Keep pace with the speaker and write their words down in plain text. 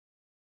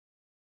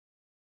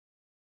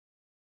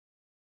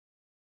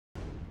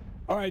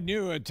All right,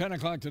 new at 10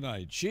 o'clock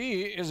tonight.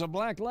 She is a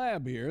black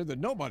lab here that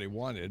nobody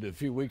wanted a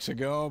few weeks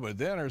ago, but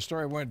then her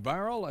story went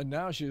viral, and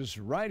now she's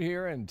right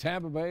here in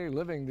Tampa Bay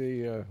living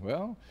the,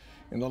 well,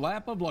 in the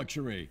lap of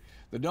luxury.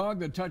 The dog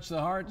that touched the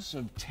hearts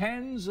of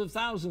tens of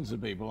thousands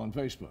of people on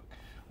Facebook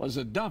was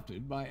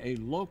adopted by a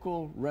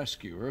local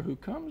rescuer who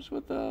comes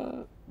with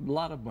a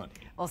lot of money.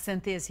 Well,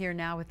 Cynthia's here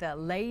now with the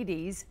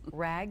ladies'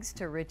 rags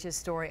to riches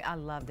story. I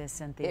love this,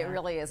 Cynthia. It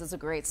really is. It's a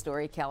great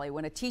story, Kelly.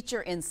 When a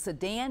teacher in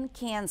Sedan,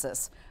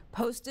 Kansas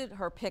posted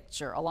her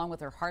picture along with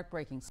her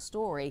heartbreaking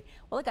story,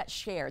 well, it got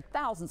shared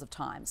thousands of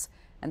times.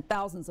 And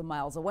thousands of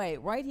miles away,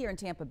 right here in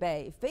Tampa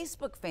Bay,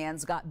 Facebook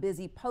fans got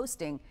busy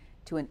posting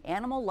to an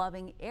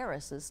animal-loving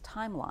heiress's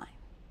timeline.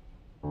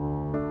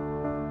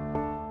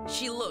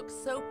 She looks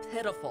so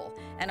pitiful,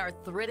 an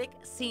arthritic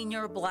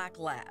senior black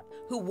lab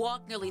who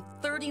walked nearly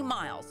 30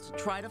 miles to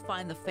try to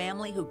find the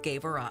family who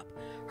gave her up.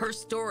 Her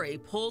story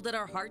pulled at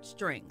our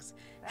heartstrings.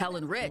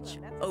 Helen Rich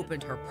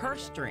opened her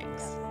purse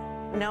strings.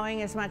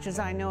 Knowing as much as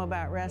I know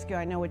about rescue,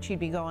 I know what she'd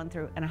be going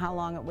through and how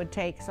long it would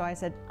take, so I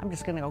said, I'm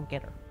just going to go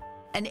get her.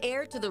 An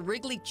heir to the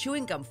Wrigley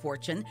chewing gum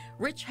fortune,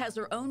 Rich has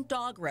her own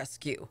dog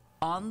rescue,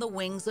 On the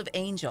Wings of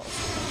Angels.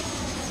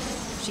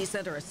 She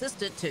sent her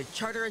assistant to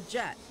charter a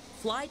jet,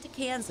 fly to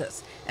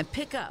Kansas, and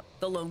pick up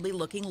the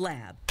lonely-looking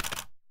lab.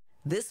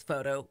 This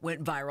photo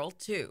went viral,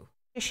 too.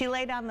 She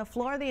laid on the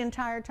floor the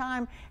entire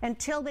time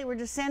until they were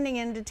descending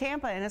into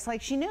Tampa, and it's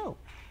like she knew.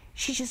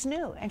 She just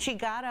knew. And she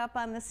got up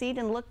on the seat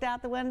and looked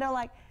out the window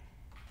like,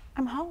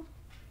 I'm home.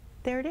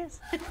 There it is.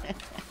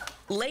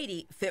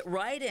 Lady fit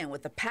right in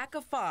with the pack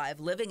of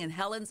five living in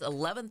Helen's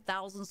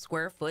 11,000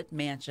 square foot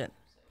mansion.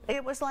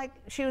 It was like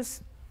she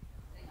was,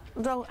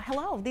 so,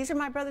 hello, these are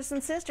my brothers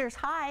and sisters,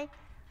 hi.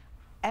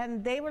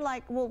 And they were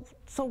like, well,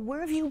 so where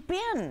have you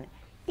been?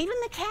 Even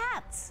the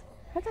cats.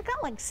 I've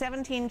got like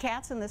 17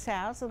 cats in this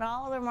house, and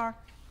all of them are,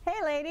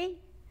 hey, lady,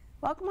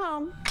 welcome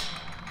home.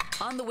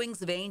 On the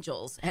Wings of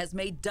Angels has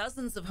made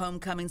dozens of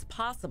homecomings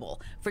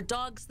possible for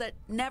dogs that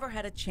never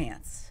had a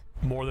chance.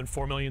 More than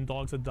 4 million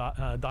dogs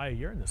die a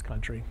year in this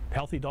country,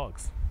 healthy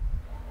dogs.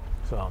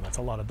 So that's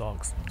a lot of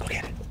dogs. Go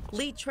get it.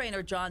 Lead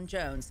trainer John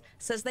Jones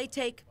says they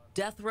take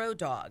death row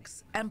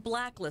dogs and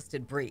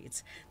blacklisted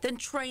breeds, then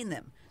train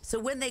them so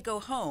when they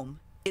go home,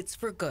 it's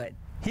for good.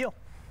 Heel.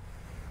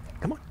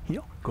 Come on,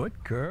 heel.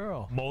 Good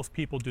girl. Most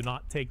people do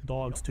not take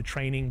dogs to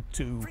training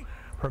to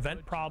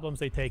prevent problems.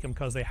 They take them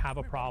because they have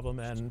a problem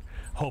and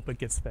hope it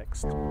gets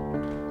fixed.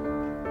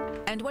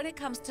 And when it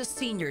comes to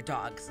senior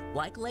dogs,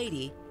 like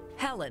Lady,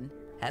 Helen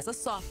has a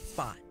soft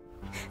spot.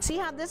 See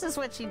how this is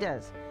what she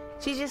does.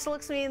 She just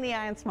looks me in the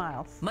eye and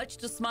smiles. Much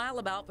to smile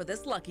about for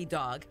this lucky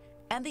dog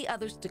and the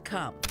others to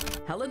come.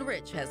 Helen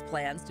Rich has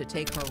plans to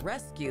take her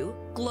rescue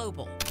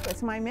global.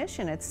 It's my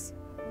mission. It's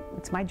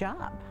my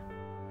job.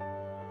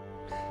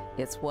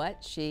 It's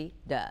what she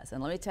does.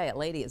 And let me tell you,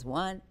 Lady is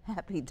one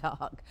happy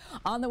dog.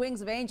 On the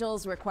Wings of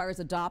Angels requires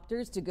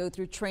adopters to go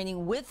through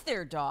training with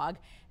their dog,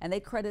 and they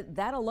credit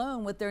that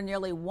alone with their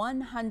nearly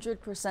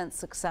 100%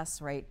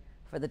 success rate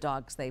for the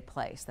dogs they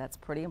place. That's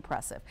pretty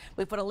impressive.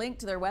 We put a link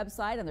to their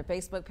website and their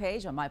Facebook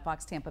page on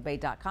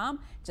myfoxtampabay.com.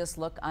 Just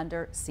look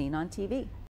under Seen on TV.